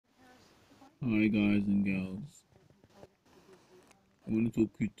Hi guys and gals. I want to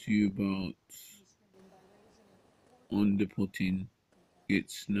talk to you about on the potting.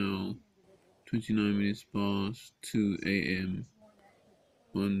 It's now 29 minutes past 2 a.m.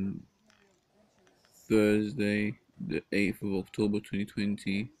 on Thursday, the 8th of October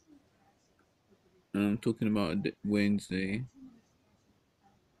 2020. And I'm talking about Wednesday,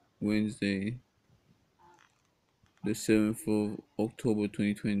 the 7th of October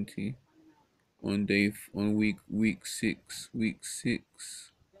 2020 on week 6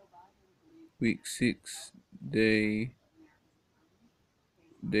 day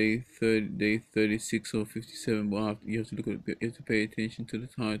day 36 or 57, but you have to look at you have to pay attention to the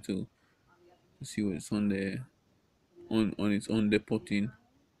title to see what's on there. On its on the potting.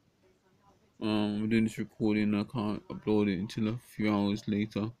 I'm doing this recording. I can't upload it until a few hours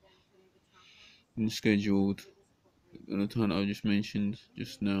later than scheduled on the time that I just mentioned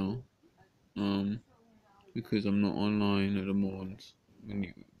just now. Um, because I'm not online at the moment. When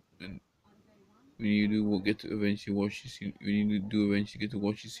you when, when you do get to eventually watch this, when you do eventually get to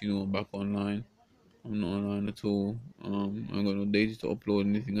watch this, I'm back online. I'm not online at all. I ain't got no data to upload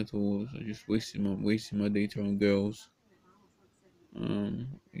anything at all. So just wasting my data on girls.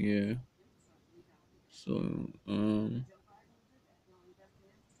 Yeah. So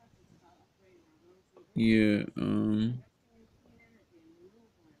yeah.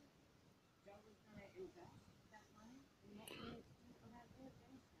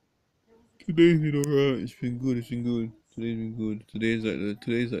 Today's been alright. It's been good. It's been good. Today's been good. Today's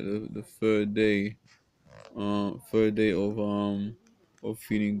like the third day of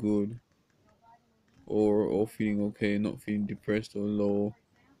feeling good or feeling okay, not feeling depressed or low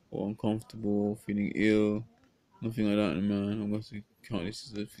or uncomfortable, feeling ill. Nothing like that, man. I'm going to count this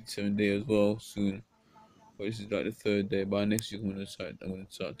as the 57th day as well soon. But this is like the third day. By next week, I'm gonna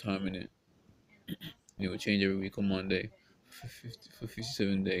start timing it. It will change every week on Monday for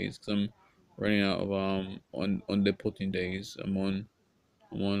 57 days. Cause I'm running out of on the potting days. I'm on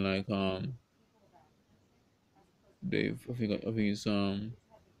like day. I think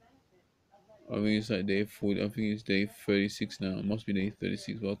it's like day 40. I think it's day 36 now. It must be day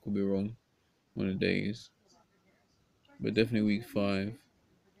 36, but I could be wrong on the days. But definitely week 5.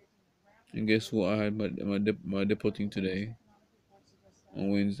 And guess what? I had my deporting today on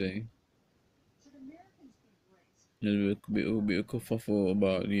Wednesday. There's a bit of kerfuffle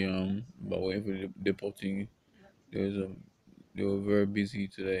about the about waiting for the deporting. There's a They were very busy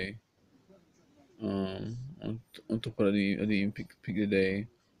today. On top of that, I didn't even pick the day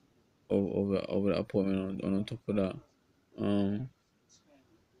of that appointment. On top of that, um,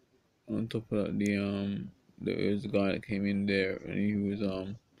 there was a guy that came in there and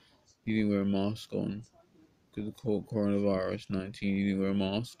he didn't wear a mask on because of coronavirus 19. He didn't wear a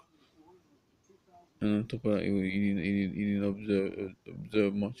mask, and on top of that, he didn't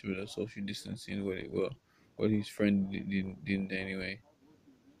observe much of the social distancing what his friend didn't anyway.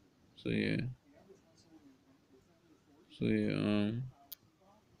 So yeah, so yeah.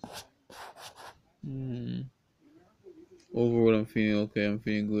 Mm, Overall, I'm feeling okay. I'm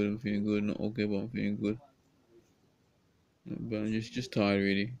feeling good. I'm feeling good. Not okay, but I'm feeling good. But I'm just tired,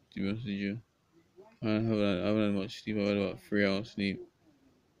 really. To be honest with you, I haven't had much sleep. I had about 3 hours sleep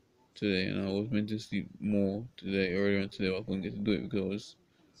today, and I was meant to sleep more today, earlier on today, but I couldn't get to do it because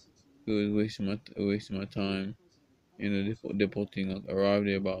it was wasting my time in the deporting. Like, arrived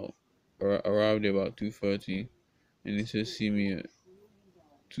there about 2:30, and they said see me at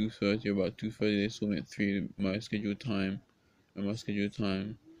 2:30. About 2:30, they saw me at 3. My scheduled time.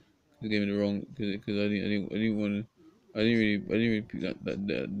 They gave me the wrong because I didn't really pick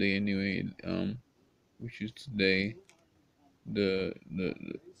that day anyway. Which is today, the the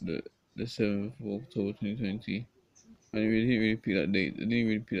the the 7th of October 2020. I didn't really pick that date. I didn't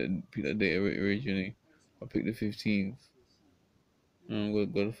really pick that date originally. I picked the 15th.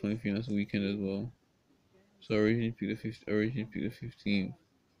 Got a funny thing, that's a weekend as well. So I originally picked the 15th.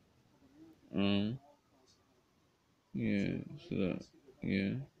 Um yeah, so that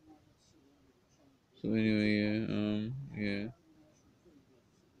yeah. So anyway, yeah.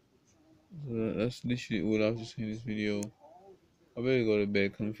 So that's literally all I have to say in this video. I better go to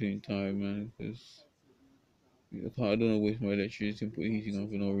bed 'cause I'm feeling tired, man. Cause I don't know waste my electricity and put heating on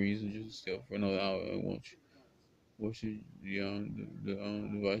for no reason, just to stay up for another hour and watch the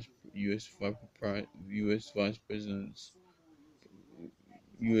vice U.S. vice president's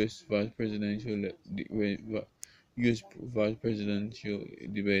U.S. vice presidential U.S. vice presidential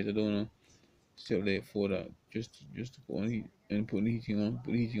debate. I don't know. Stay up late for that, just to put on heat and put the heating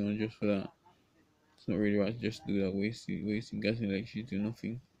on just for that. It's not really right to just do that, wasting gas and electricity,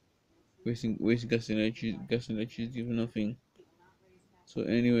 nothing. wasting gas and electricity for nothing. So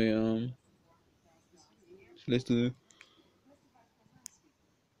anyway, so let's do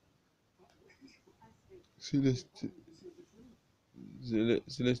so let's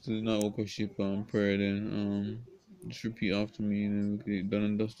let's do the night worship prayer then. Just repeat after me and then we get it done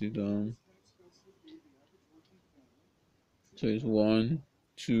and dusted. So it's 1,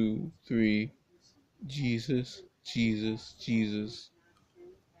 2, 3. Jesus, Jesus, Jesus,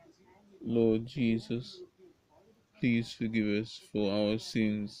 Lord Jesus, please forgive us for our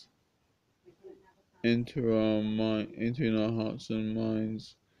sins. Enter in our hearts and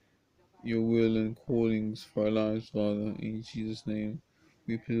minds, your will and callings for our lives, Father. In Jesus' name,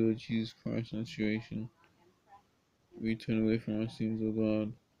 we pray, Lord Jesus Christ, and restoration. We turn away from our sins, O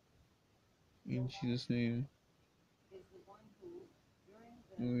God. In Jesus' name,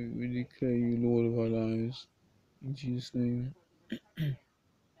 we declare you Lord of our lives. In Jesus' name.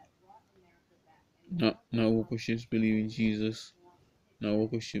 Now walk with ships, believe in Jesus. Now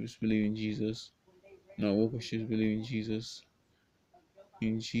walk with ships, believe in Jesus. Now walk with ships, believe in Jesus.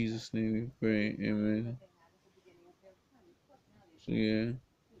 In Jesus' name we pray. Amen. So yeah,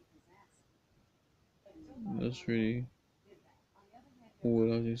 that's really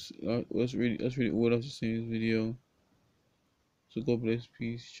that's really all I have to say in this video. So God bless,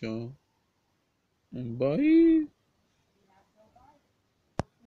 peace, ciao, and bye.